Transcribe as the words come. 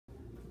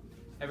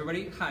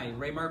Everybody, hi,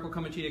 Ray Markle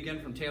coming to you again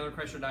from Taylor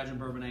Chrysler Dodge and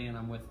Bourbonnais, and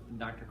I'm with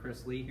Dr.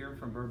 Chris Lee here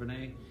from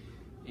Bourbonnais.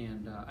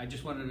 And I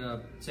just wanted to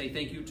say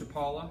thank you to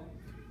Paula,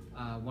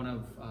 one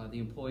of the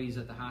employees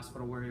at the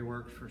hospital where he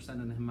works, for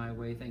sending him my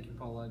way. Thank you,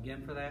 Paula,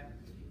 again for that.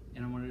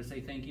 And I wanted to say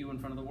thank you in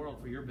front of the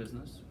world for your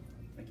business.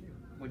 Thank you.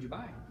 What'd you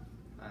buy?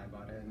 I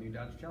bought a new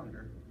Dodge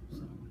Challenger.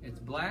 So it's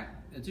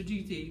black, it's a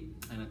GT,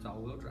 and it's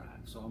all-wheel drive,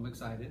 so I'm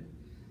excited.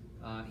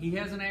 He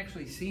hasn't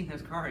actually seen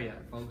his car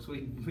yet, folks.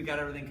 We got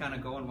everything kind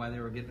of going while they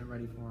were getting it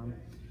ready for him.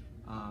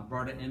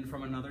 Brought it in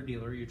from another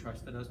dealer. You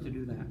trusted us to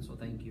do that, so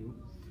thank you.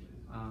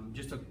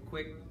 Just a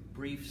quick,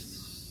 brief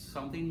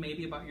something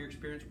maybe about your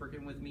experience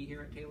working with me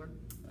here at Taylor.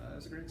 It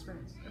was a great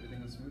experience.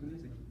 Everything was smooth and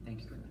easy.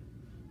 Thanks for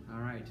that.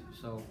 All right,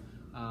 so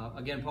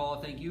again,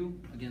 Paula, thank you.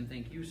 Again,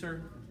 thank you,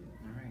 sir.